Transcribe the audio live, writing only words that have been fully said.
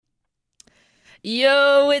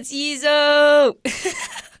Yo, it's Yizo!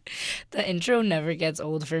 The intro never gets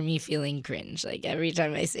old for me feeling cringe. Like, every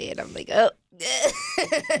time I say it, I'm like, oh,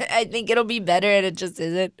 I think it'll be better, and it just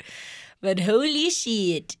isn't. But holy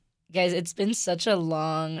shit. Guys, it's been such a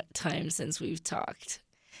long time since we've talked.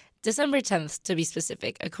 December 10th, to be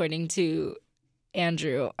specific, according to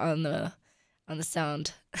Andrew on the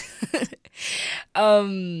sound.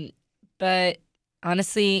 But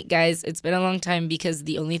honestly, guys, it's been a long time because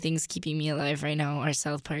the only things keeping me alive right now are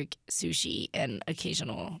South Park, sushi, and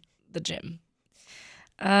the gym.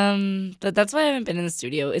 But that's why I haven't been in the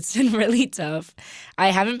studio. It's been really tough.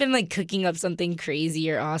 I haven't been like cooking up something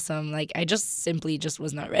crazy or awesome. Like I just simply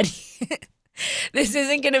was not ready. This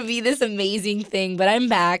isn't going to be this amazing thing, but I'm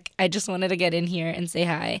back. I just wanted to get in here and say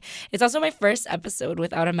hi. It's also my first episode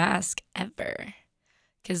without a mask ever.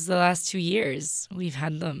 Because the last 2 years we've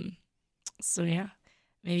had them. So yeah,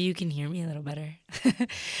 maybe you can hear me a little better.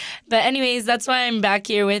 But anyways, that's why I'm back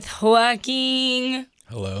here with Joaquin.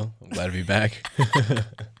 Hello, I'm glad to be back.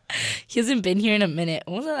 He hasn't been here in a minute.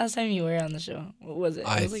 When was the last time you were on the show? What was it?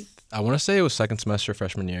 I want to say it was second semester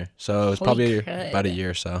freshman year. So it was probably about a year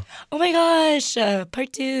or so. Oh my gosh,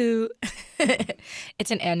 part 2.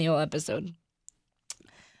 It's an annual episode.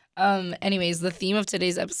 Anyways, the theme of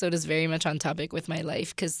today's episode is very much on topic with my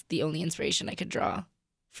life because the only inspiration I could draw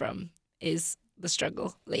from is the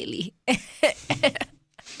struggle lately.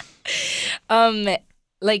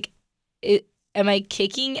 Am I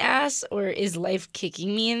kicking ass or is life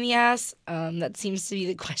kicking me in the ass? That seems to be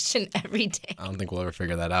the question every day. I don't think we'll ever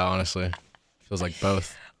figure that out, honestly. Feels like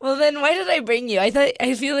both. Well, then why did I bring you?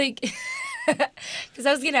 I feel like, because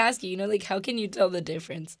I was going to ask you, like, how can you tell the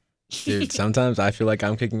difference? Dude, sometimes I feel like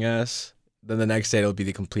I'm kicking ass. Then the next day it'll be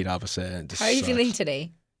the complete opposite. How are you feeling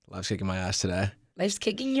today? Life's kicking my ass today. Life's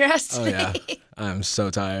kicking your ass today? Oh, yeah. I'm so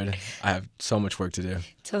tired. I have so much work to do.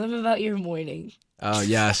 Tell them about your morning.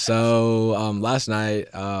 Yeah. So last night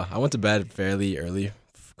I went to bed fairly early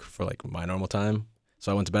for like my normal time.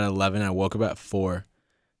 So I went to bed at 11. I woke up at 4.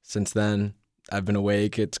 Since then, I've been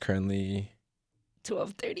awake. It's currently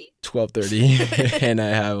 12:30, and I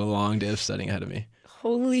have a long day of studying ahead of me.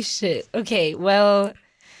 Holy shit. Okay, well,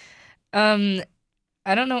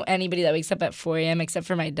 I don't know anybody that wakes up at 4 a.m. except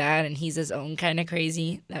for my dad, and he's his own kind of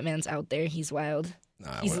crazy. That man's out there. He's wild.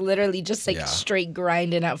 He's literally just straight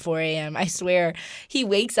grinding at 4 a.m. I swear. He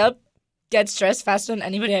wakes up, gets dressed faster than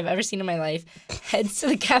anybody I've ever seen in my life, heads to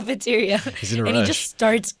the cafeteria, He's in a and rush. he just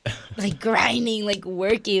starts like grinding, like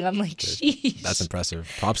working. I'm like, sheesh. That's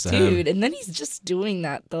impressive. Props to him. Dude, and then he's just doing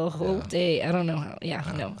that the whole day. I don't know how. Yeah,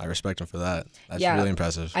 no. I respect him for that. That's really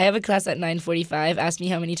impressive. I have a class at 9:45. Ask me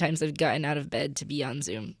how many times I've gotten out of bed to be on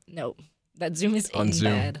Zoom. No, that Zoom is on in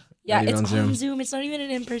Zoom. bed. Yeah, it's on Zoom. It's not even an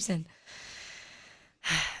in-person.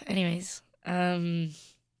 Anyways,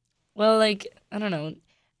 well, like, I don't know.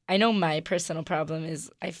 I know my personal problem is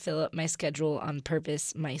I fill up my schedule on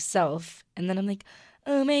purpose myself, and then I'm like,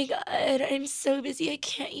 oh my God, I'm so busy. I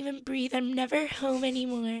can't even breathe. I'm never home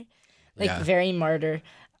anymore. Like, very martyr.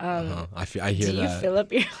 I hear that. Do you fill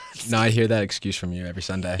up your No, I hear that excuse from you every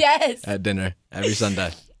Sunday. Yes. At dinner. Every Sunday.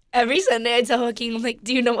 Every Sunday I tell Joaquin, I'm like,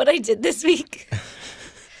 do you know what I did this week?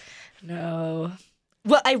 No.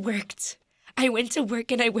 Well, I worked. I went to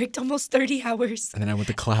work and I worked almost 30 hours. And then I went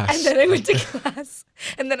to class. And then I went to class.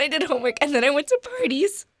 And then I did homework. And then I went to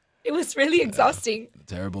parties. It was really exhausting.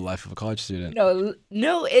 Terrible life of a college student.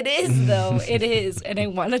 No, it is, though. It is. And I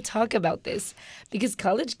want to talk about this because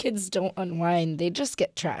college kids don't unwind. They just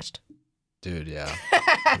get trashed. Dude, yeah.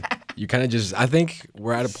 You kind of just, I think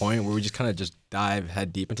we're at a point where we just kind of just dive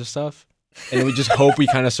head deep into stuff. And we just hope we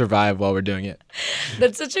kind of survive while we're doing it.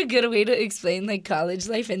 That's such a good way to explain like college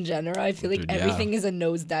life in general. I feel like everything is a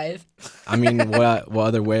nosedive. I mean, what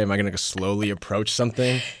other way am I going to slowly approach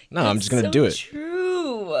something? No, I'm just going to do it.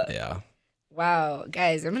 True. Yeah. Wow,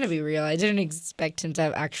 guys, I'm going to be real. I didn't expect him to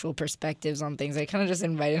have actual perspectives on things. I kind of just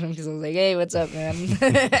invited him because I was like, hey, what's up, man?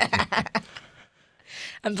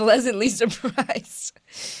 I'm pleasantly surprised.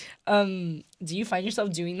 Do you find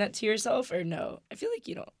yourself doing that to yourself or no? I feel like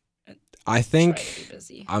you don't. I think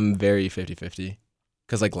I'm very 50-50.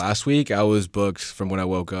 Because like last week, I was booked from when I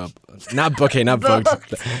woke up. Not booked.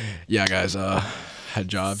 Yeah, guys, had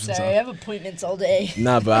jobs and stuff. Sorry, I have appointments all day.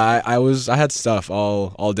 Nah, but I had stuff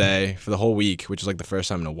all day for the whole week, which is like the first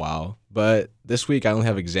time in a while. But this week, I only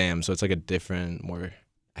have exams, so it's like a different, more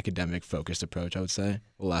academic-focused approach, I would say.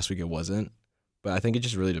 Well, last week it wasn't. But I think it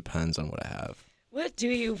just really depends on what I have. What do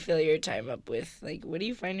you fill your time up with? Like, what do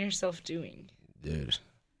you find yourself doing? Dude,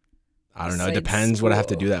 I don't know. It depends what I have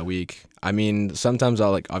to do that week. I mean, sometimes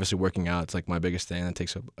I'll like, obviously working out, it's like my biggest thing. That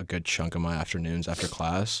takes a good chunk of my afternoons after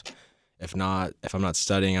class. If not, if I'm not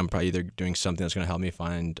studying, I'm probably either doing something that's going to help me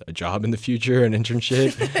find a job in the future, an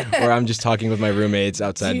internship, or I'm just talking with my roommates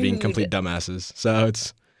outside being Dude. complete dumbasses. So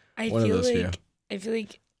it's I one of feel those few. like I feel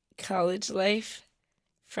like college life,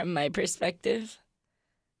 from my perspective,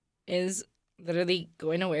 is literally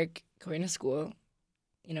going to work, going to school,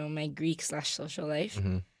 my Greek/social life,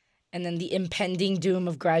 hmm and then the impending doom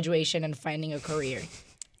of graduation and finding a career.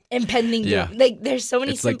 Impending Yeah. doom. Like, there's so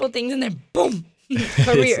many It's like- simple things, and then boom,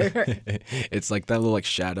 career. It's like that little like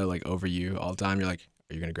shadow like over you all the time. You're like,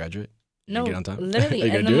 are you going to graduate? No, get on time? Are literally. you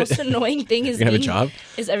gonna And the do most it? annoying thing You're is going to have a job?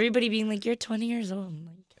 is everybody being like, you're 20 years old. I'm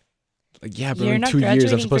Like, yeah, bro, you're in not 2 years, I'm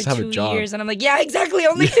graduating supposed for to have a 2 job. years. And I'm like, yeah, exactly,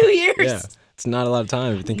 only 2 years. Yeah. It's not a lot of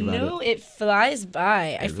time if you think about No, it flies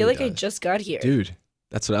by. I It feel really like I does. just got here. it. Dude,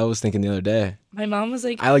 that's what I was thinking the other day. My mom was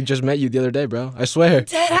like, I like just met you the other day, bro. I swear.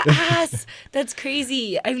 dead ass. That's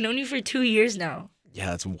crazy. I've known you for 2 years now. Yeah,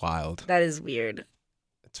 that's wild. That is weird.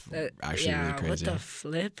 It's actually really crazy. What the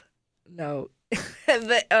flip? No.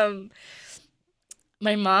 But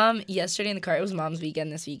my mom yesterday in the car, it was mom's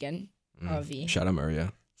weekend this weekend. Avi. Shout out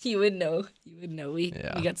Maria. You would know. We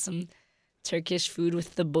got some Turkish food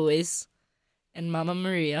with the boys and Mama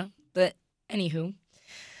Maria. But anywho,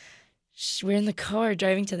 we're in the car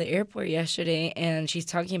driving to the airport yesterday, and she's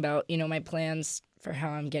talking about, my plans for how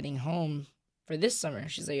I'm getting home for this summer.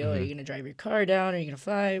 She's like, oh, are you going to drive your car down? Are you going to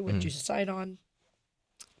fly? What did you decide on?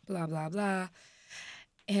 Blah, blah, blah.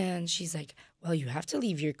 And she's like, well, you have to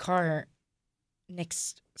leave your car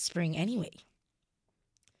next spring anyway.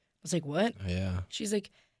 I was like, what? Oh, yeah. She's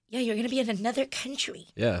like, yeah, you're going to be in another country.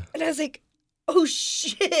 Yeah. And I was like, oh,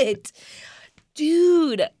 shit.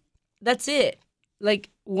 Dude, that's it. Like,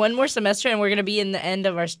 one more semester and we're going to be in the end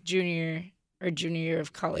of our junior year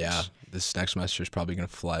of college. Yeah. This next semester is probably going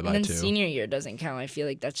to fly by And then too. senior year doesn't count. I feel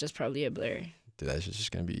like that's just probably a blur. Dude, that's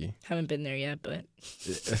just going to be... Haven't been there yet, but...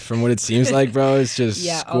 From what it seems like, bro, it's just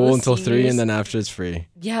Yeah, all school the until 3 seniors- and then after it's free.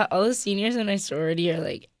 Yeah, all the seniors in my sorority are,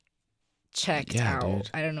 like, checked Yeah, out. dude.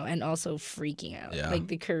 I don't know. And also freaking out. Yeah. Like,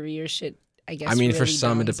 the career shit, I guess, I mean, for really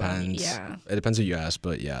some it dawns on me. depends. Yeah. It depends who you ask,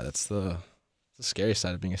 but yeah, that's the scary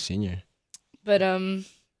side of being a senior. But, I don't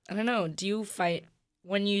know. Do you fight...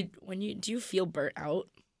 do you feel burnt out?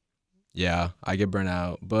 Yeah, I get burnt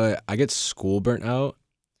out, but I get school burnt out.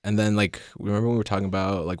 And then, like, remember when we were talking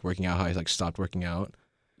about, like, working out, how I, like, stopped working out?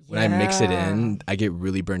 When I mix it in, I get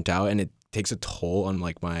really burnt out, and it takes a toll on,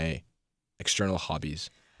 like, my external hobbies,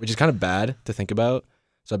 which is kind of bad to think about.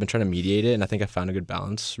 So I've been trying to mediate it, and I think I found a good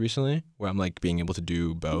balance recently where I'm, like, being able to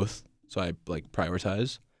do both. So I, like,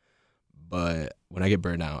 prioritize. But when I get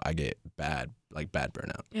burnt out, I get bad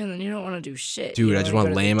burnout. Yeah, and then you don't want to do shit. Dude, You I just wanna want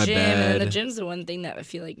to go lay in the my gym, And the bed. gym's the one thing that I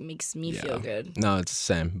feel like makes me feel good. No, it's the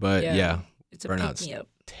same. But yeah, It's a burnout's pick me up.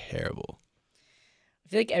 terrible. I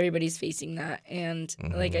feel like everybody's facing that. And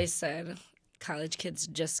like Mm-hmm. I said, college kids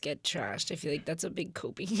just get trashed. I feel like that's a big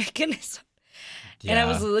coping mechanism. Yeah. And I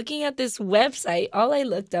was looking at this website. All I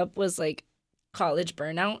looked up was like college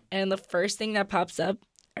burnout. And the first thing that pops up,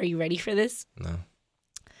 are you ready for this? No.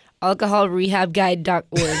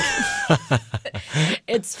 Alcoholrehabguide.org.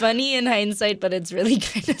 It's funny in hindsight, but it's really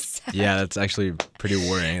kind of sad. Yeah, that's actually pretty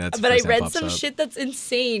worrying. That's the But I first thing that read pops some up. shit that's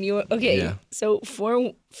insane. Okay? Yeah. So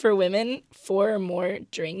for women, 4 or more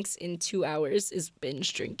drinks in 2 hours is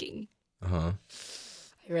binge drinking. Uh-huh.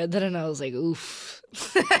 I read that and I was like, oof.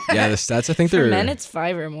 Yeah, the stats, I think For they're men, it's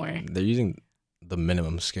 5 or more. they're using the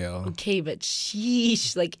minimum scale. Okay, but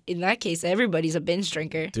sheesh. Like, in that case, everybody's a binge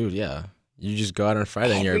drinker. Dude, yeah. You just go out on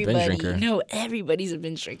Friday and you're a binge drinker. No, everybody's a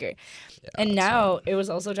binge drinker. Yeah, And that's now, it was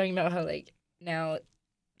also talking about how, like, now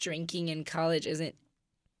drinking in college isn't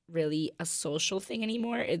really a social thing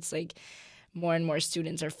anymore. It's like more and more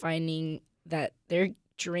students are finding that they're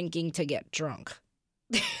drinking to get drunk.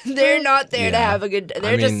 They're not there to Yeah. have a good... I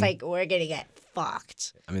They're just mean- like, we're going to get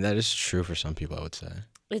fucked. I mean, that is true for some people, I would say.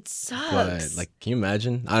 It sucks. But, like, can you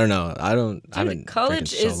imagine? I don't know. I haven't drinking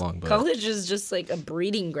so long, but... college is just like a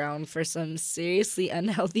breeding ground for some seriously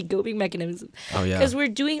unhealthy coping mechanisms. Oh, yeah. Because we're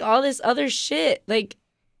doing all this other shit. Like,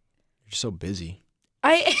 You're so busy.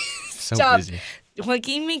 I... So Stop. busy.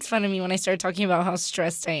 Joaquin makes fun of me when I start talking about how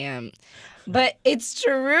stressed I am. But it's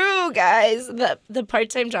true, guys. The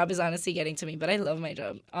part-time job is honestly getting to me, but I love my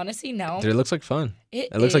job. Honestly, now Dude, it looks like fun.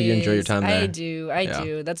 it looks like you enjoy your is. time there. I do. Yeah.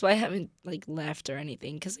 Do. That's why I haven't like left or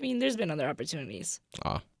anything. Because I mean, there's been other opportunities,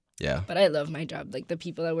 Yeah. but I love my job. Like the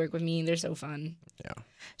people that work with me, they're so fun. Yeah.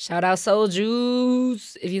 Shout out Soul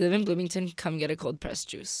Juice. If you live in Bloomington, come get a cold pressed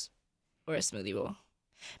juice or a smoothie bowl.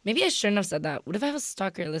 Maybe I shouldn't have said that. What if I have a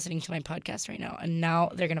stalker listening to my podcast right now and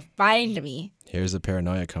now they're going to find me Here's the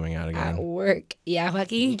paranoia coming out at again. work? Yeah,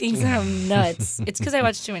 Joaquin thinks I'm nuts. It's because I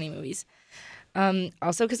watch too many movies.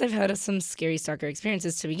 Also, because I've had some scary soccer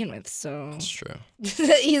experiences to begin with, so It's true.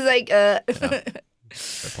 he's like,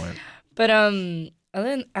 Good point. But other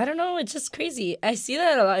than, I don't know. It's just crazy. I see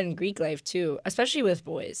that a lot in Greek life too, especially with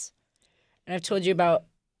boys. And I've told you about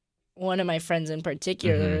one of my friends in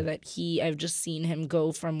particular that I've just seen him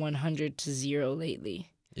go from 100 to 0 lately.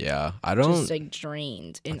 Yeah, I don't. Just like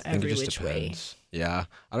drained in I think every it just which way. depends. Yeah,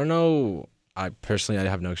 I don't know. I personally, I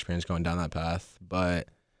have no experience going down that path, but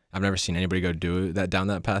I've never seen anybody go do that down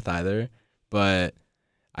that path either. But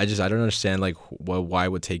I don't understand like why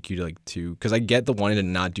it would take you to because I get the wanting to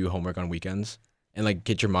not do homework on weekends and like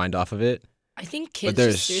get your mind off of it. I think kids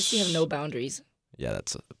just seriously have no boundaries. Yeah,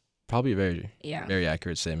 that's probably a very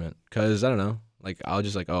accurate statement. Because I don't know, like I'll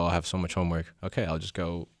just I'll have so much homework. Okay, I'll just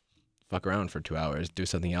go fuck around for 2 hours, do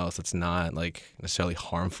something else that's not like necessarily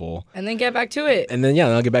harmful, and then get back to it. And then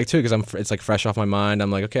I'll get back to it because it's like fresh off my mind.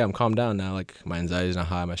 I'm like, okay, I'm calmed down now. Like my anxiety's not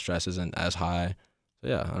high, my stress isn't as high. So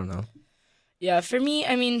yeah, I don't know. Yeah, for me,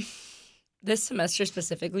 I mean, this semester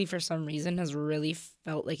specifically, for some reason, has really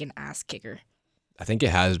felt like an ass kicker. I think it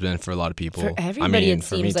has been for a lot of people. For everybody, it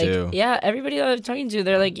for seems me like, too. Yeah, everybody that I'm talking to,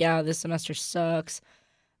 they're like, yeah, this semester sucks.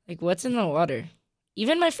 Like, what's in the water?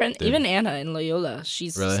 Even my friend, even Anna in Loyola,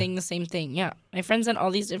 she's saying the same thing. Yeah, my friends in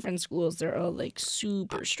all these different schools, they're all like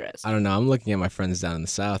super stressed. I don't know. I'm looking at my friends down in the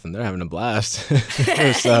South, and they're having a blast.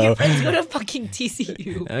 So your friends go to fucking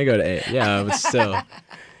TCU. I go to A. Yeah, but still,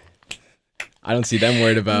 I don't see them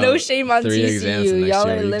worried about. No shame on 3 exams in the TCU. next Y'all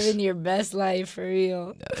 2 are weeks. living your best life for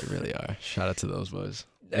real. Yeah, they really are. Shout out to those boys.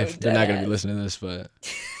 No, If they're not gonna be listening to this, but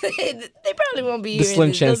they probably won't be. The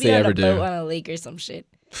slim chance They'll be they on ever a boat do. on a lake or some shit.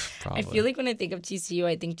 probably. I feel like when I think of TCU,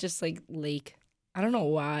 I think just like lake. I don't know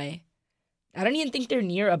why. I don't even think they're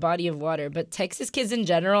near a body of water. But Texas kids in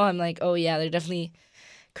general, I'm like, oh yeah, they're definitely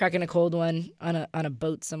cracking a cold one on a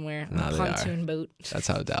boat somewhere, on a pontoon boat. That's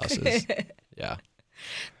how Dallas is. Yeah.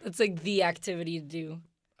 That's like the activity to do.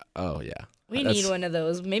 Oh yeah. We need one of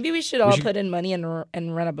those. Maybe we should all put in money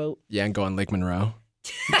and run a boat. Yeah, and go on Lake Monroe.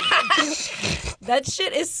 That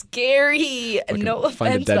shit is scary. No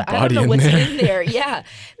find a offense, dead but I don't body know in what's there. in there. Yeah,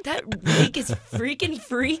 that lake is freaking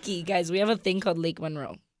freaky, guys. We have a thing called Lake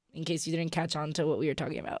Monroe. In case you didn't catch on to what we were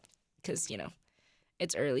talking about, because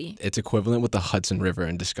it's early. It's equivalent with the Hudson River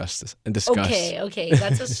in disgust. Okay,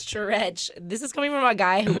 that's a stretch. This is coming from a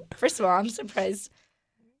guy who, first of all, I'm surprised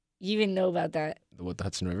you even know about that. What, the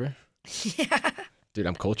Hudson River? Yeah. Dude,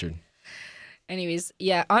 I'm cultured. Anyways,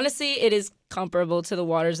 yeah, honestly, it is comparable to the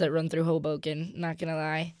waters that run through Hoboken, not gonna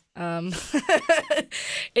lie.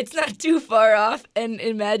 It's not too far off, and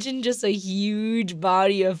imagine just a huge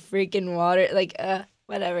body of freaking water, like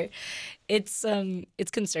whatever. It's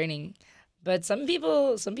concerning. But some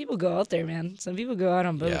people go out there, man. Some people go out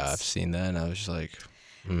on boats. Yeah, I've seen that, and I was just like,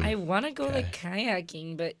 I want to go like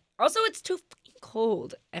kayaking, but also it's too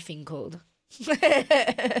cold. Effing cold.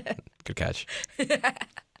 good catch.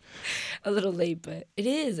 A little late, but it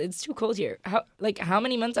is. It's too cold here. How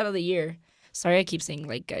many months out of the year? Sorry, I keep saying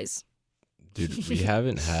like, guys. Dude, we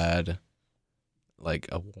haven't had like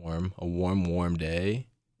a warm day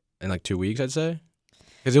in like 2 weeks, I'd say.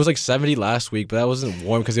 Because it was like 70 last week, but that wasn't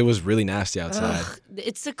warm because it was really nasty outside. Ugh,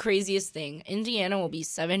 it's the craziest thing. Indiana will be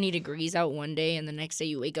 70 degrees out one day, and the next day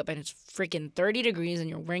you wake up and it's freaking 30 degrees,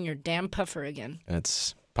 and you're wearing your damn puffer again. And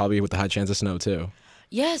it's probably with a high chance of snow too.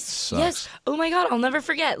 Yes, Sucks. yes. Oh my God, I'll never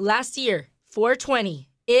forget. Last year, 4/20,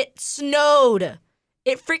 it snowed.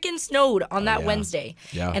 It freaking snowed on that Wednesday.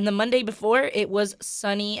 Yeah. And the Monday before, it was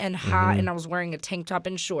sunny and hot, and I was wearing a tank top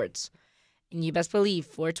and shorts. And you best believe,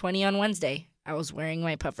 4/20 on Wednesday, I was wearing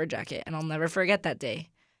my puffer jacket, and I'll never forget that day,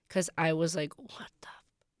 because I was like, what the?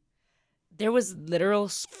 There was literal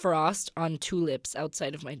frost on tulips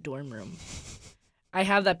outside of my dorm room. I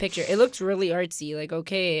have that picture. It looked really artsy, like,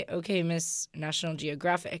 okay, Miss National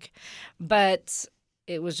Geographic. But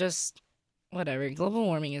it was just, whatever. Global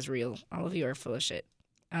warming is real. All of you are full of shit.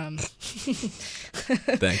 Thanks.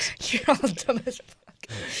 You're all dumb as fuck.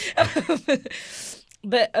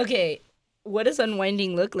 But, okay, what does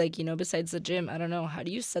unwinding look like, besides the gym? I don't know. How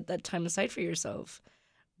do you set that time aside for yourself?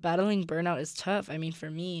 Battling burnout is tough. I mean, for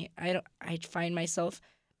me, I find myself,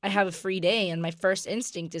 I have a free day, and my first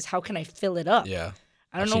instinct is, how can I fill it up? Yeah.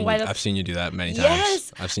 I don't know why. I've seen you do that many times.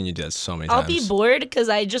 Yes. I've seen you do that so many times. I'll be bored because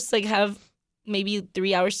I just have maybe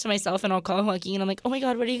 3 hours to myself, and I'll call Joaquin, and I'm like, oh my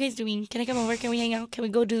God, what are you guys doing? Can I come over? Can we hang out? Can we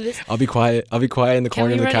go do this? I'll be quiet in the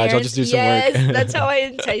corner of the couch. I'll just do some work. Yes, that's how I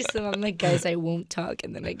entice them. I'm like, guys, I won't talk,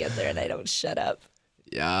 and then I get there and I don't shut up.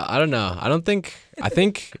 Yeah, I don't know. I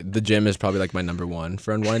think the gym is probably like my number one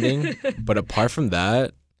for unwinding. But apart from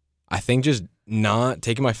that, I think just not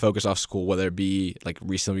taking my focus off school, whether it be like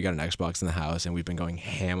recently we got an Xbox in the house and we've been going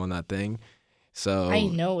ham on that thing. So I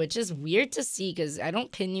know, it's just weird to see because I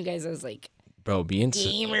don't pin you guys as like bro,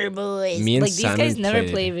 gamer boys. me and Like these guys Simon never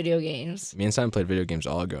played- play video games. me and Simon played video games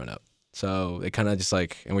all growing up. So it kind of just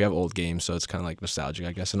like, and we have old games, so it's kind of like nostalgic,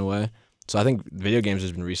 I guess, in a way. So I think video games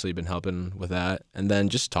has been recently been helping with that, and then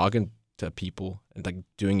just talking to people and like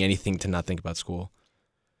doing anything to not think about school.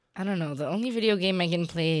 I don't know. The only video game I can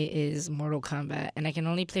play is Mortal Kombat, and I can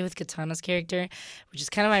only play with Katana's character, which is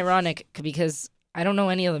kind of ironic because I don't know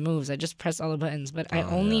any of the moves. I just press all the buttons, but I Oh,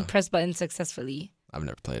 only yeah. press buttons successfully. I've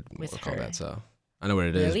never played With Mortal her. Kombat, so I know what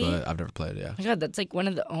it is, Really? but I've never played it. Yeah. Oh my god, that's like one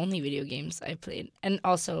of the only video games I played, and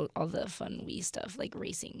also all the fun Wii stuff like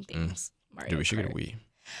racing things. Mario Dude, we should get a Kart. Wii.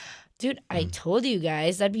 Dude, I told you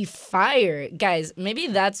guys that'd be fire, guys. Maybe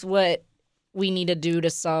that's what we need to do to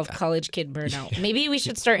solve college kid burnout. Maybe we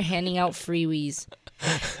should start handing out free Wiis.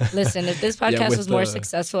 Listen, if this podcast with was more the-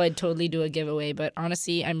 successful, I'd totally do a giveaway. But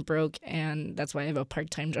honestly, I'm broke, and that's why I have a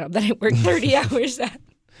part-time job that I work 30 hours at.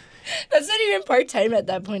 That's not even part-time at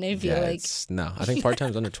that point. I feel Yeah, like no, I think part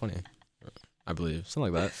time's under 20. I believe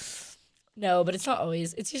something like that. no, but it's not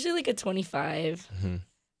always. It's usually like a 25. Mhm.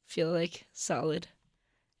 Feel like solid.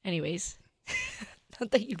 Anyways,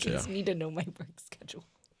 not that you guys Yeah. need to know my work schedule.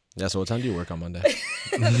 Yeah. So what time do you work on Monday?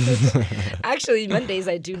 Actually, Mondays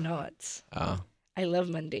I do not. Oh, I love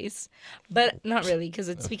Mondays, but not really because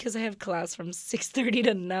it's because I have class from 6:30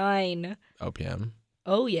 to 9. OPM.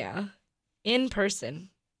 Oh yeah, in person.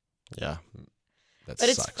 Yeah. That But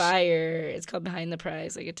it's sucks. fire. It's called Behind the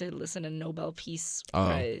Prize. I get to listen to Nobel Peace Oh,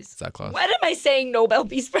 Prize. it's that close. What am I saying? Nobel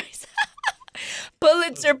Peace Prize.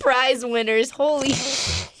 Pulitzer Prize winners. Holy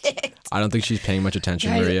shit. I don't think she's paying much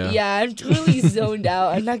attention, Guys, Maria. yeah, I'm totally zoned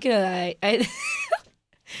out. I'm not gonna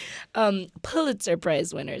lie. Pulitzer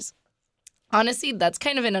Prize winners. Honestly, that's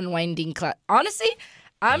kind of an unwinding class. Honestly,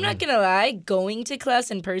 I'm not gonna lie. Going to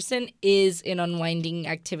class in person is an unwinding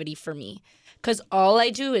activity for me. Because all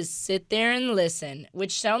I do is sit there and listen,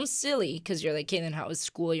 which sounds silly because you're like, Caitlin, how is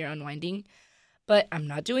school? You're unwinding. But I'm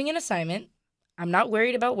not doing an assignment. I'm not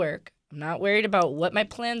worried about work. I'm not worried about what my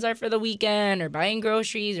plans are for the weekend or buying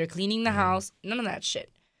groceries or cleaning the house. None of that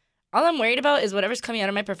shit. All I'm worried about is whatever's coming out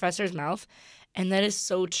of my professor's mouth. And that is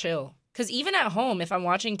so chill. Because even at home, if I'm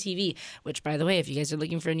watching TV, which, by the way, if you guys are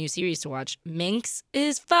looking for a new series to watch, Minx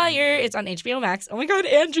is fire. It's on HBO Max. Oh my God,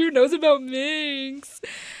 Andrew knows about Minx.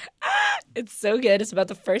 It's so good. It's about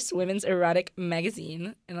the first women's erotic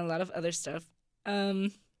magazine and a lot of other stuff.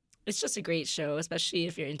 It's just a great show, especially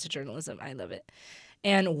if you're into journalism. I love it.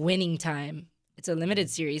 And Winning Time. It's a limited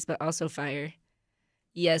series, but also fire.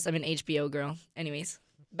 Yes, I'm an HBO girl. Anyways,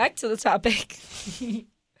 back to the topic.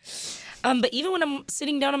 But even when I'm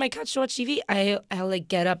sitting down on my couch to watch TV, I'll like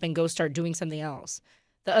get up and go start doing something else.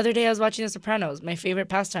 The other day I was watching The Sopranos, my favorite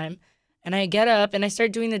pastime, and I get up and I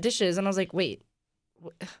start doing the dishes, and I was like, wait,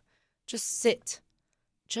 just sit.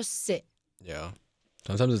 Just sit. Yeah.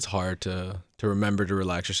 Sometimes it's hard to remember to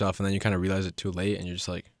relax yourself, and then you kind of realize it too late, and you're just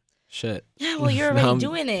like, shit. Yeah, well, you're Now already I'm-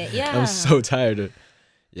 doing it. Yeah. I'm so tired.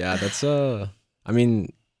 Yeah, that's I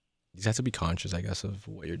mean, you have to be conscious, I guess, of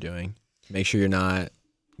what you're doing. Make sure you're not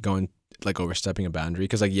going like overstepping a boundary,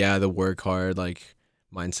 because like the work hard like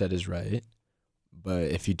mindset is right, but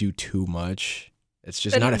if you do too much, it's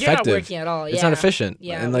just Then not you're effective. not working at all. It's not efficient.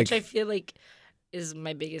 Yeah, and like which I feel like is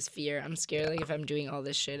my biggest fear. I'm scared like if I'm doing all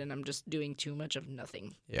this shit and I'm just doing too much of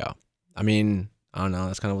nothing. yeah, I mean, I don't know.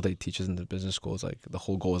 That's kind of what they teach us in the business schools. Like the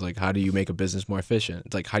whole goal is like, how do you make a business more efficient?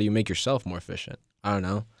 It's like, how do you make yourself more efficient? I don't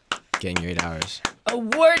know. Getting your 8 hours.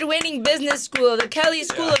 Award-winning business school, the Kelly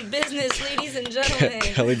School of Business, ladies and gentlemen.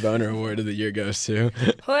 Kelly Boner Award of the Year goes to.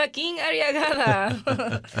 Joaquin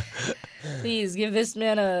Arriagada. Please give this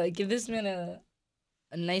man a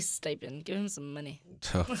nice stipend. Give him some money.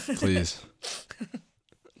 Oh, please.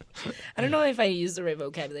 I don't know if I use the right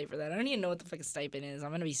vocabulary for that. I don't even know what the fuck a stipend is. I'm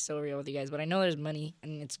gonna be so real with you guys, but I know there's money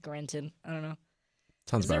and it's granted. I don't know.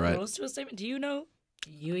 Sounds Is there about right. rules to a stipend? Do you know? Do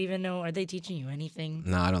you even know? Are they teaching you anything?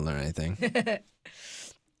 No, I don't learn anything.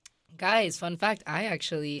 Guys, fun fact, I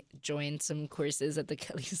actually joined some courses at the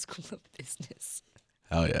Kelly School of Business.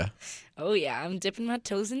 Hell yeah. Oh yeah, I'm dipping my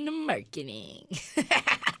toes into marketing.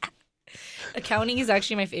 Accounting is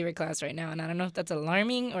actually my favorite class right now, and I don't know if that's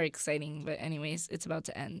alarming or exciting, but anyways, it's about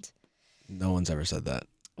to end. No one's ever said that.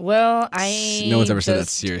 Well, No one's ever said that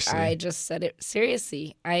seriously. I just said it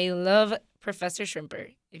seriously. I love Professor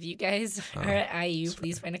Shrimper. If you guys are at IU,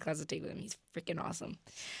 please find a class to take with him. He's freaking awesome.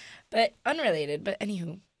 But unrelated, but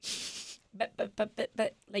anywho. But,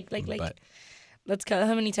 like. But Let's count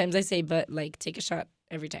how many times I say but, like, take a shot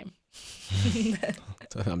every time.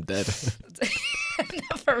 I'm dead.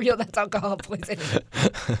 No, for real, that's alcohol poisoning.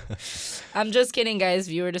 I'm just kidding, guys.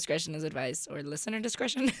 Viewer discretion is advised, or listener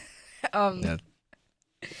discretion. Yeah,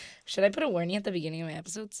 Should I put a warning at the beginning of my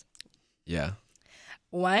episodes? Yeah.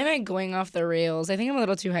 Why am I going off the rails? I think I'm a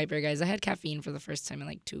little too hyper, guys. I had caffeine for the first time in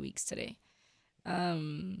like 2 weeks today. I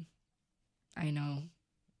know.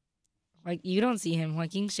 Like, you don't see him.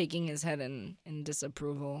 Joaquin's shaking his head in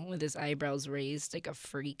disapproval with his eyebrows raised like a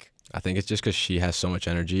freak. I think it's just because she has so much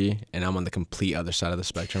energy, and I'm on the complete other side of the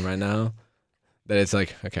spectrum right now. That it's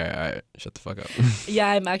like, okay, all right, shut the fuck up. Yeah,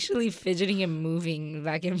 I'm actually fidgeting and moving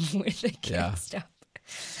back and forth. I can't Yeah. stop.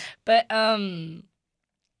 But I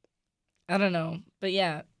don't know. But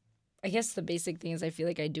yeah, I guess the basic thing is I feel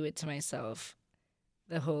like I do it to myself.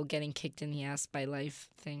 The whole getting kicked in the ass by life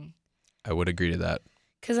thing. I would agree to that.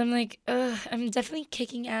 Because I'm like, I'm definitely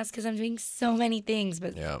kicking ass because I'm doing so many things.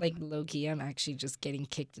 But Yeah. like low-key, I'm actually just getting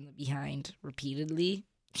kicked in the behind repeatedly.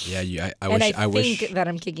 Yeah, I And wish think that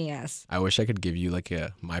I'm kicking ass. I wish I could give you like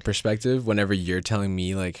my perspective whenever you're telling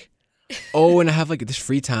me like, oh, and I have like this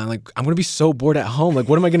free time, like I'm gonna be so bored at home, like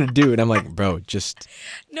what am I gonna do? And I'm like, bro, just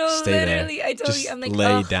No, stay literally, there. I told Just you, I'm like, lay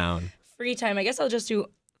ugh, down. free time. I guess I'll just do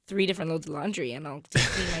 3 different loads of laundry and I'll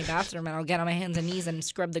clean my bathroom and I'll get on my hands and knees and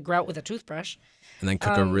scrub the grout with a toothbrush. And then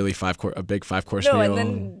cook a really big 5-course No, meal. and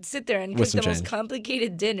then sit there and with cook the some most change.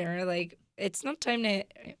 complicated dinner. Like, it's not time to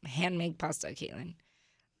hand make pasta, Caitlin.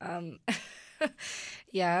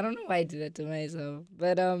 Yeah, I don't know why I do that to myself.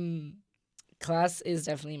 But class is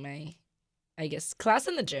definitely I guess, class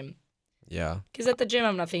in the gym. Yeah. Because at the gym,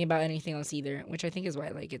 I'm not thinking about anything else either, which I think is why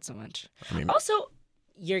I like it so much. I mean, Also,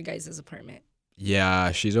 your guys' apartment.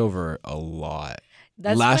 yeah, she's over a lot.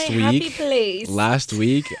 That's Last my happy week- place. Last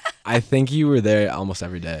week, I think you were there almost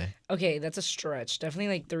every day. Okay, that's a stretch. Definitely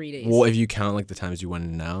like 3 days. Well, if you count like the times you went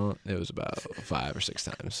in and out, it was about 5 or 6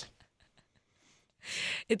 times.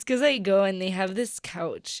 It's because I go and they have this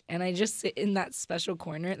couch and I just sit in that special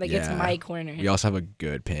corner. Like, it's Yeah. my corner. We also have a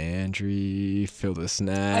good pantry filled with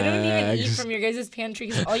snacks. I don't even eat from your guys' pantry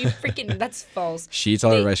because all you freaking... That's false. She eats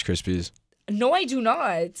all her They- Rice Krispies. No, I do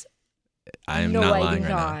not. I am no, not I lying do right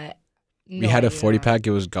not. now. No, We had I a do 40 not. pack.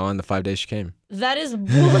 It was gone the 5 days she came. That is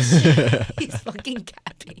bullshit. He's fucking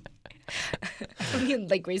capping. I don't even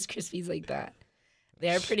like Rice Krispies like that. They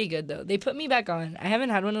are pretty good, though. They put me back on. I haven't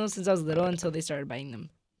had one of those since I was little until they started buying them.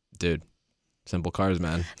 Dude, simple carbs,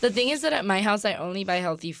 man. The thing is that at my house, I only buy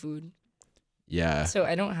healthy food. Yeah. So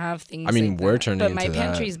I don't have things I mean, like we're that. turning But my into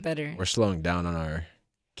that. pantry's better. We're slowing down on our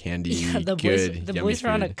candy, Yeah, the good, boys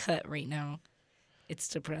yummy are on a food. cut right now. It's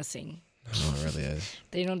depressing. Oh, it really is.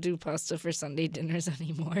 They don't do pasta for Sunday dinners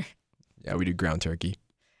anymore. Yeah, we do ground turkey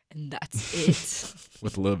And that's it.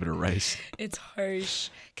 with a little bit of rice. It's harsh.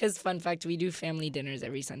 Because, fun fact, we do family dinners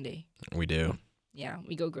every Sunday. We do. Yeah,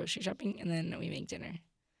 we go grocery shopping and then we make dinner.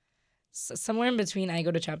 So somewhere in between, I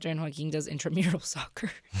go to chapter and Joaquin does intramural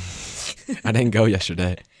soccer. I didn't go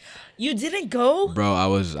yesterday. You didn't go? Bro,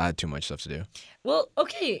 I had too much stuff to do. Well,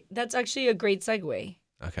 okay. That's actually a great segue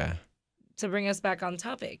Okay. to bring us back on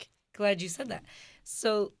topic. Glad you said that.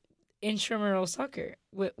 So, intramural soccer,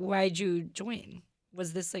 why'd you join?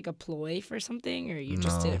 Was this like a ploy for something or you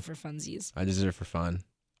just did No. it for funsies? I just did it for fun.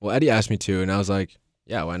 Well, Eddie asked me to, and I was like,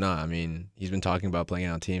 yeah, why not? I mean, he's been talking about playing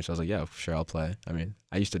on teams, so I was like, yeah, sure, I'll play. I mean,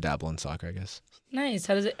 I used to dabble in soccer, I guess. Nice.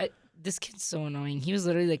 How does it... this kid's so annoying. He was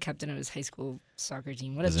literally the captain of his high school soccer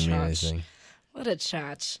team. What a Doesn't mean chotch. anything. What a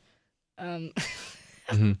chotch.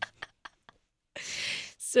 Mhm.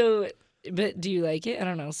 So, but do you like it? I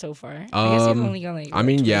don't know so far. I guess you've only gone like. I what,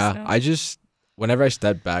 mean, twice yeah. now? I just whenever I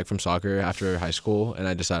stepped back from soccer after high school, and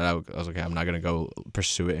I decided I was like, okay, I'm not gonna go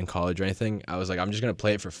pursue it in college or anything. I was like, I'm just gonna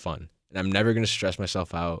play it for fun, and I'm never gonna stress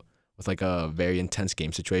myself out with like a very intense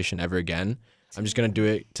game situation ever again. I'm just gonna do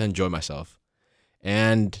it to enjoy myself,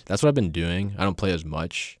 and that's what I've been doing. I don't play as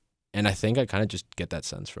much, and I think I kind of just get that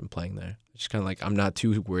sense from playing there. Just kind of like I'm not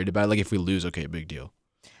too worried about it. Like if we lose, okay, big deal.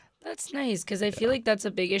 That's nice because I feel like that's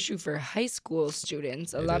a big issue for high school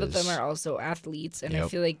students. A It lot of them is. are also athletes, and I Yep.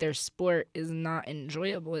 feel like their sport is not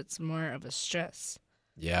enjoyable. It's more of a stress.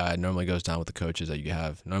 Yeah, it normally goes down with the coaches that you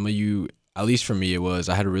have. Normally at least for me,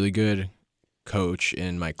 I had a really good coach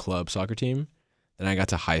in my club soccer team. Then I got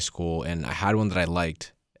to high school and I had one that I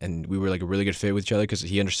liked and we were like a really good fit with each other because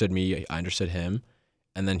he understood me, I understood him.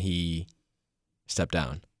 And then he stepped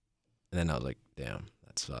down. And then I was like, damn,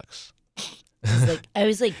 that sucks. I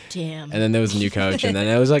was like, damn. And then there was a new coach and then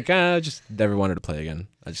I was like, I just never wanted to play again.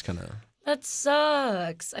 I just kind of, That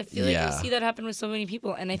sucks. I feel like Yeah. I see that happen with so many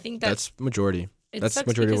people, and I think that's majority. it That's sucks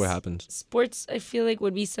majority of what because happens. Sports, I feel like,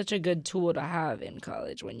 would be such a good tool to have in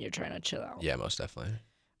college when you're trying to chill out. Yeah, most definitely.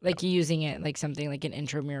 Like using it like something like an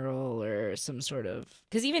intramural or some sort of,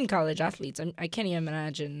 because even college athletes, I can't even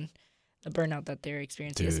imagine the burnout that they're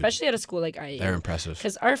experiencing, Dude. especially at a school like IU. They're impressive.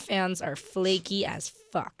 Because our fans are flaky as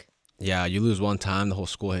fuck. Yeah, you lose one time, the whole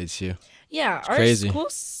school hates you. Yeah, It's our crazy.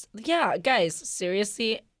 schools. Yeah, guys,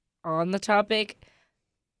 seriously, on the topic,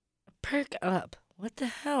 perk up. What the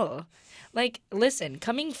hell? Like, listen,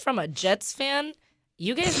 coming from a Jets fan,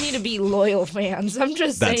 you guys need to be loyal fans. I'm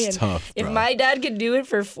just That's saying. tough, If bro. my dad could do it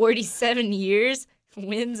for 47 years,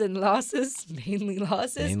 wins and losses, mainly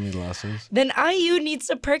losses, Mainly losses. then IU needs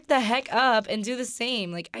to perk the heck up and do the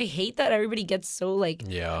same. Like, I hate that everybody gets so, like,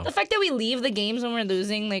 Yeah. the fact that we leave the games when we're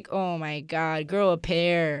losing, like, oh my God, grow a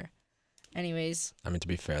pair. Anyways, I mean, to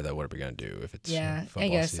be fair, though, what are we going to do if it's yeah,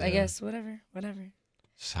 football I season? guess, whatever.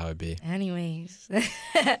 Just how it be. Anyways,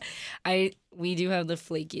 we do have the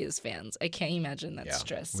flakiest fans. I can't imagine that Yeah,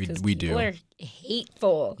 stress. we 'cause do. People are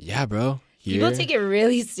hateful. Yeah, bro. Here, People take it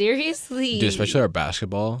really seriously. dude, especially our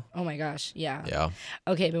basketball. Oh my gosh, yeah. Yeah.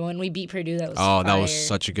 Okay, but when we beat Purdue, that was Oh, that was fire.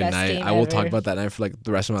 such a good Best night. game I will talk ever. about that night for like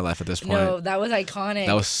the rest of my life at this point. No, that was iconic.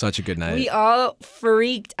 That was such a good night. We all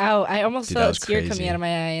freaked out. I almost Dude, that felt a was tear crazy. coming out of my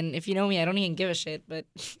eye. And if you know me, I don't even give a shit. But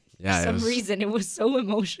Yeah, for it some was- reason, it was so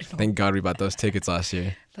emotional. Thank God we bought those tickets last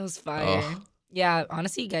year. That was fire. Ugh. Yeah,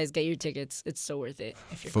 honestly, guys, get your tickets. It's so worth it.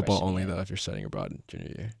 If you're Football questioning only, it. though, if you're studying abroad in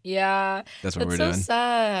junior year. Yeah, That's what that's we're so doing.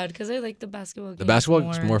 sad because I like the basketball. The games basketball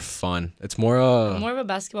more. is more fun. It's more, I'm more of a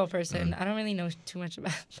basketball person. I don't really know too much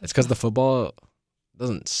about. it's because the football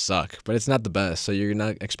doesn't suck, but it's not the best. So you're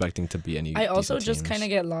not expecting to be any I also decent just teams. kind of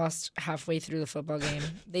get lost halfway through the football game.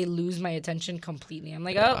 They lose my attention completely. I'm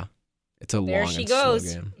like, oh, Yeah. It's a there long she and slow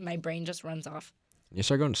goes. game. My brain just runs off. You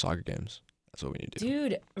start going to soccer games. That's what we need to do.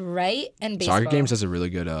 Dude, right? And baseball. Soccer games has a really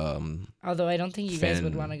good Although I don't think you guys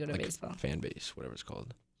would fan- want to go to like, baseball. fan base, whatever it's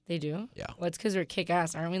called. They do? Yeah. Well, it's because we're kick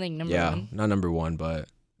ass. Aren't we like number Yeah, one? not number one, but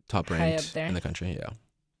top High ranked up there? in the country. Yeah.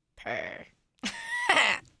 Purr.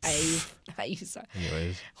 I saw.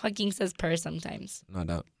 Anyways, Joaquin says purr sometimes. no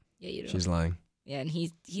doubt. Yeah, you do. She's lying. Yeah, and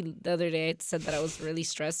he the other day I said that I was really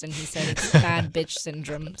stressed, and he said it's bad bitch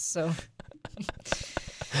syndrome. So,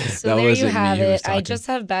 so That there you wasn't me have who was it. I talking. just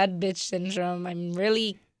have bad bitch syndrome. I'm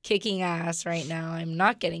really kicking ass right now. I'm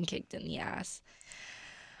not getting kicked in the ass.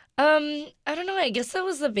 I don't know. I guess that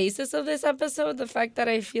was the basis of this episode. The fact that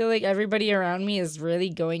I feel like everybody around me is really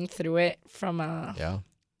going through it from a Yeah.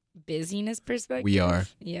 busyness perspective. We are.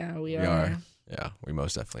 Yeah, we We are. are. Yeah, we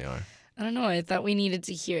most definitely are. I don't know. I thought we needed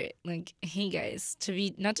to hear it. Like, hey guys,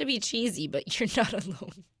 not to be cheesy, but you're not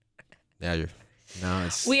alone. Yeah, you're. No,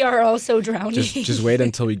 it's. We are also drowning. just wait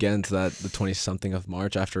until we get into the 20-something of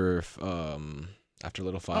March after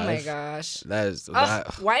Little Oh Five. my gosh. That is Ugh,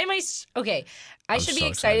 that. why am I okay? I I'm should be so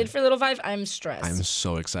excited excited. for Little Five. I'm stressed. I'm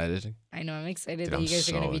so excited. I know. I'm excited Dude, that I'm you guys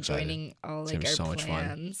are gonna so be excited. joining all It's like gonna our be so much fun.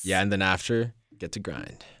 plans. Yeah, and then after, get to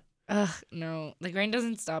grind. Ugh, no. The grind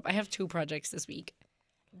doesn't stop. I have 2 projects this week.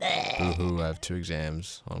 Boo-hoo, I have 2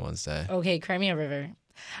 exams on Wednesday. Okay, cry me a river.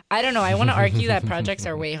 I don't know. I want to argue that projects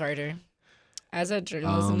are way harder. As a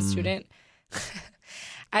journalism student,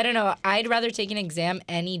 I don't know. I'd rather take an exam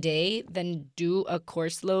any day than do a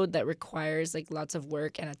course load that requires like lots of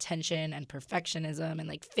work and attention and perfectionism and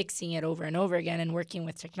like fixing it over and over again and working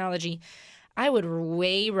with technology. I would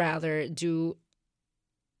way rather do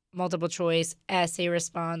multiple choice, essay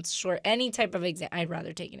response, short, any type of exam. I'd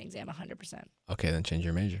rather take an exam 100%. Okay, then change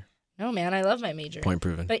your major. No, man, I love my major. Point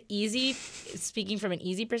proven. But easy, speaking from an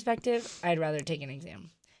easy perspective, I'd rather take an exam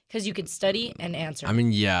because you could study and answer. I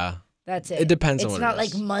mean, yeah. That's it. It depends on It's what not it like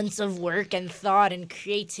is. months of work and thought and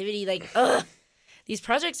creativity. Like, ugh, these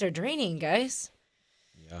projects are draining, guys.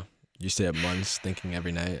 Yeah. You stay up months thinking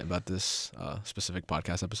every night about this specific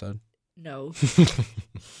podcast episode. No,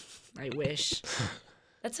 I wish.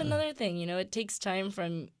 That's another thing. You know, it takes time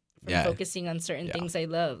from Yeah. focusing on certain Yeah. things I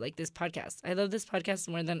love, like this podcast. I love this podcast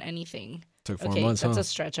more than anything. Took 4 Okay, months, that's huh? a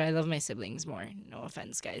stretch. I love my siblings more. No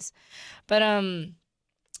offense, guys. But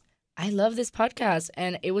I love this podcast,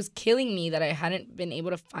 and it was killing me that I hadn't been able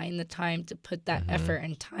to find the time to put that effort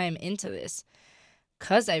and time into this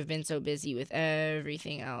because I've been so busy with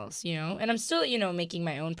everything else, you know? And I'm still, you know, making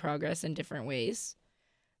my own progress in different ways.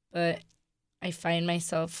 But I find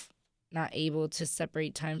myself not able to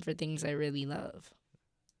separate time for things I really love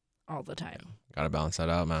all the time. Gotta balance that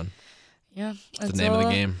out, man. Yeah. It's the name of the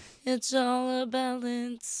game. It's all a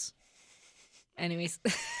balance. Anyways,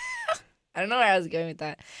 I don't know where I was going with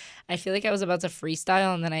that. I feel like I was about to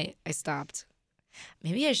freestyle and then I stopped.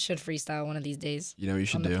 Maybe I should freestyle one of these days You know what you on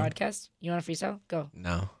should the do? podcast. You want to freestyle? Go.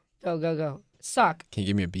 No. Go. Sock. Can you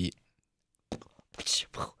give me a beat?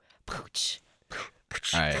 Pooch.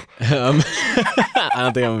 All right. I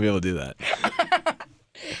don't think I'm gonna be able to do that.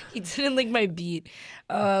 He didn't like my beat.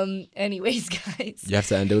 Anyways, guys. You have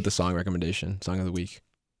to end it with the song recommendation, song of the week.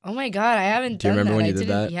 Oh my god, I haven't Do you done remember that. when I you did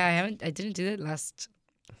didn't- that? Yeah, I didn't do that last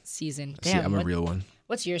season. See, Damn, I'm a what, real one.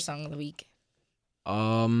 What's your song of the week?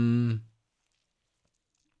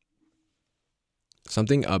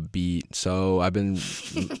 Something upbeat. So I've been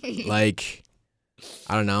like,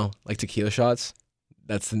 I don't know, like Tequila Shots.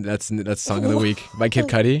 That's song of the week by Kid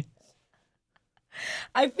Cudi.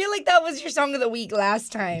 I feel like that was your song of the week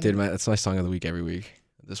last time. That's my song of the week every week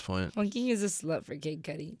at this point. Funky is a slut for Kid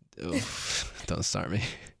Cudi. Don't start me.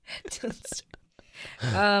 Don't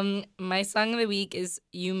start. My song of the week is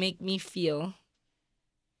 "You Make Me Feel"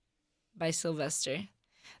 by Sylvester.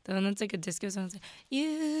 The one that's like a disco song. It's like,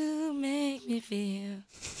 you make me feel.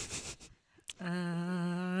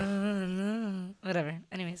 Whatever.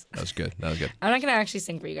 Anyways. That was good. I'm not gonna actually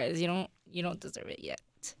sing for you guys. You don't deserve it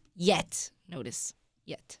yet. Notice.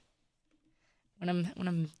 Yet. When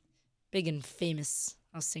I'm big and famous,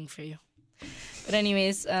 I'll sing for you. But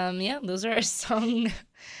anyways, those are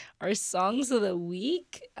our songs of the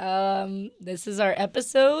week. This is our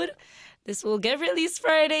episode. This will get released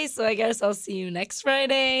Friday, so I guess I'll see you next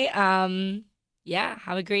Friday. Have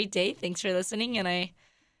a great day. Thanks for listening, and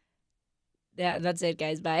that's it,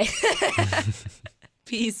 guys. Bye.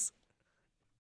 Peace.